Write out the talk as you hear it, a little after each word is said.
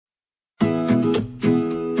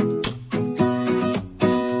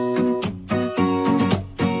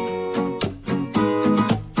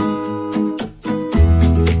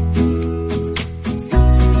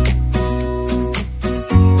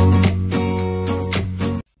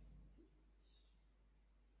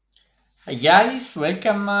Hi guys,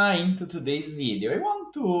 welcome into today's video. I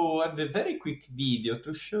want to have a very quick video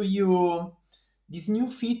to show you these new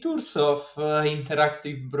features of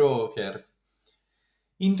interactive brokers.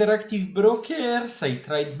 Interactive brokers, I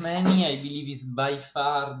tried many, I believe is by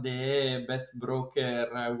far the best broker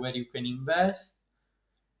where you can invest.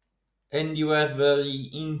 And you have,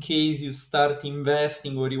 in case you start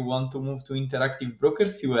investing or you want to move to interactive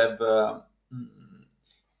brokers, you have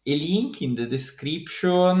a link in the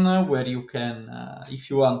description where you can, if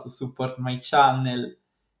you want to support my channel,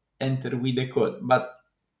 enter with the code. But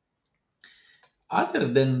other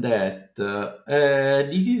than that,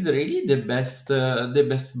 this is really the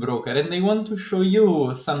best broker, and I want to show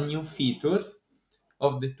you some new features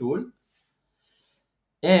of the tool.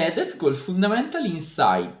 That's called Fundamental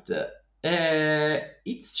Insight.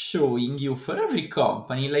 It's showing you for every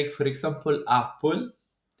company, like for example Apple,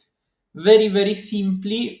 very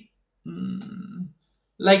simply,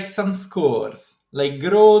 like some scores, like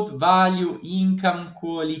growth, value, income,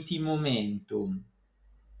 quality, momentum.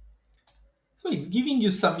 So it's giving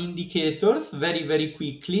you some indicators very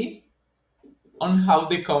quickly on how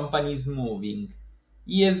the company is moving.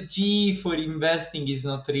 ESG for investing is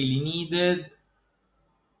not really needed.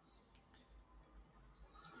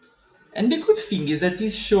 And the good thing is that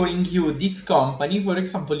it's showing you this company, for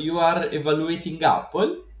example, you are evaluating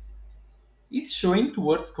Apple, it's showing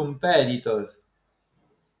towards competitors.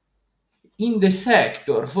 In the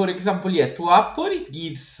sector, for example, to Apple it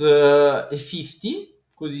gives a 50,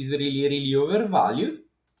 because it's really overvalued.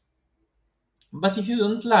 But if you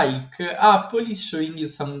don't like Apple, it's showing you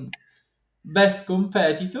some best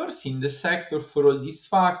competitors in the sector for all these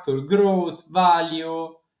factors: growth,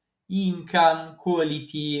 value, income,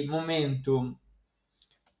 quality, momentum.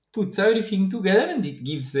 Puts everything together and it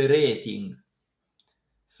gives a rating.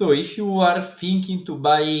 So if you are thinking to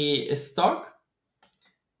buy a stock,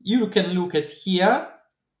 you can look at here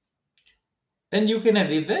and you can have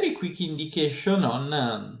a very quick indication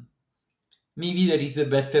on maybe there is a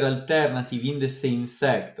better alternative in the same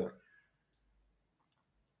sector.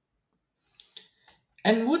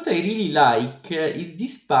 And what I really like is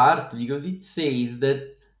this part, because it says that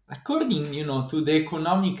according, to the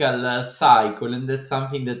economical cycle, and that's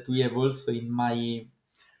something that we have also in my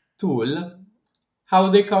tool, how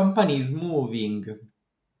the company is moving.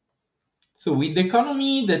 So with the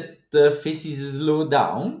economy that faces a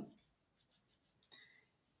slowdown,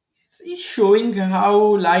 it's showing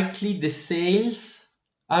how likely the sales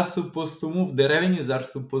are supposed to move, the revenues are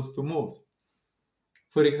supposed to move.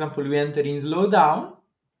 For example, we enter in slowdown,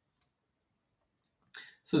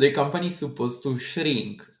 so the company is supposed to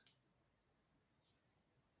shrink.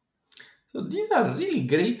 So these are really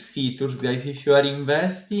great features, guys, if you are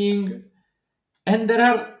investing. And there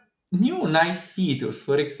are new nice features.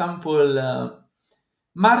 For example,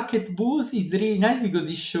 Market Boost is really nice because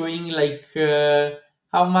it's showing like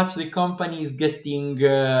how much the company is getting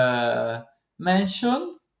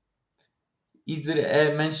mentioned. Is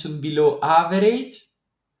mentioned below average.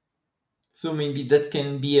 So maybe that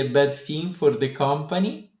can be a bad thing for the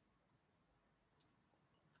company.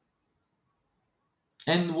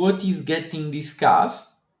 And what is getting discussed.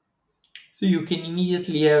 So you can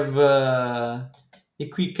immediately have a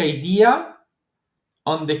quick idea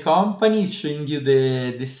on the company, showing you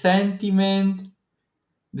the sentiment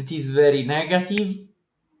that is very negative,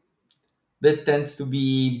 that tends to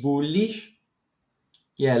be bullish.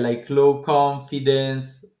 Yeah, like low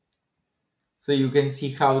confidence. So you can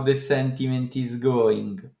see how the sentiment is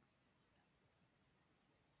going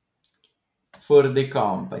for the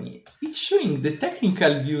company. It's showing the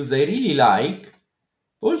technical views I really like.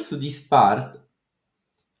 Also this part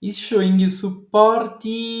is showing you support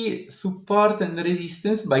and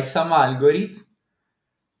resistance by some algorithm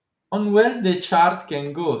on where the chart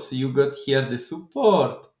can go. So you got here the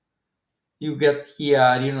support, you got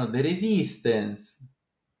here, the resistance.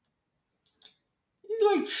 It's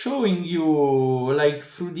like showing you, like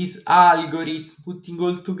through this algorithm, putting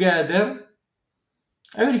all together.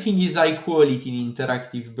 Everything is high quality in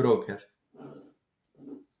interactive brokers,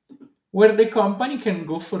 where the company can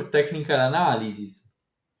go for technical analysis.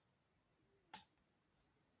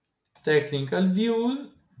 Technical views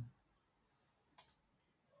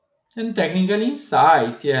and technical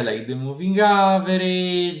insights, like the moving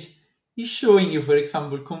average. Is showing you, for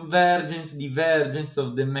example, convergence, divergence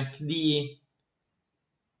of the MACD,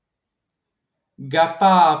 gap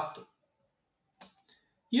up.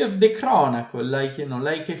 You have the chronicle, like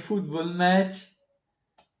a football match.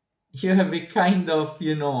 You have a kind of,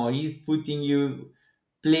 he's putting you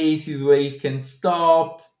places where it can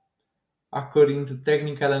stop according to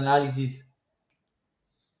technical analysis.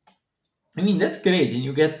 I mean, that's great, and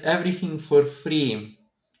you get everything for free.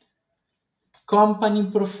 Company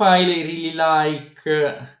profile I really like,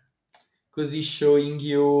 because it's showing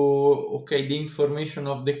you, okay, the information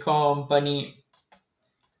of the company.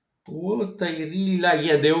 What I really like,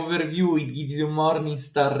 yeah, the overview, it gives you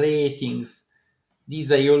Morningstar ratings.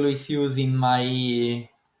 These I always use in my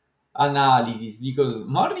analysis because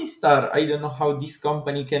Morningstar, I don't know how this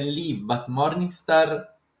company can live, but Morningstar,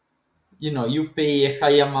 you pay a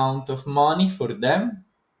high amount of money for them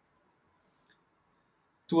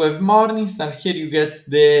to have Morningstar. Here you get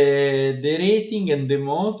the rating and the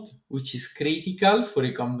moat, which is critical for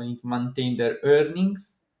a company to maintain their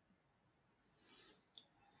earnings.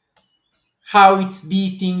 How it's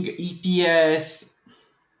beating EPS,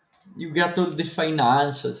 you got all the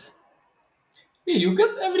financials. Yeah, you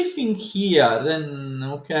got everything here. Then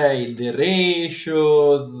okay, the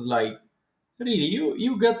ratios, like really,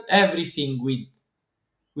 you got everything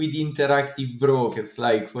with interactive brokers.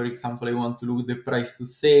 Like for example, I want to look the price to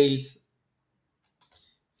sales,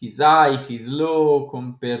 if it's high, if it's low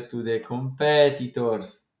compared to the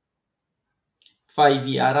competitors, 5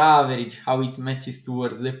 year average, how it matches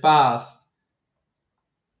towards the past.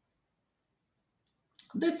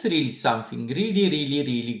 That's really something really, really,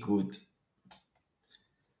 really good.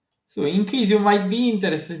 So in case you might be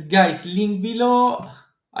interested, guys, link below.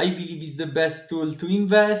 I believe it's the best tool to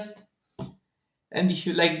invest. And if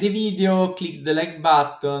you like the video, click the like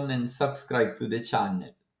button and subscribe to the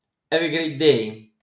channel. Have a great day!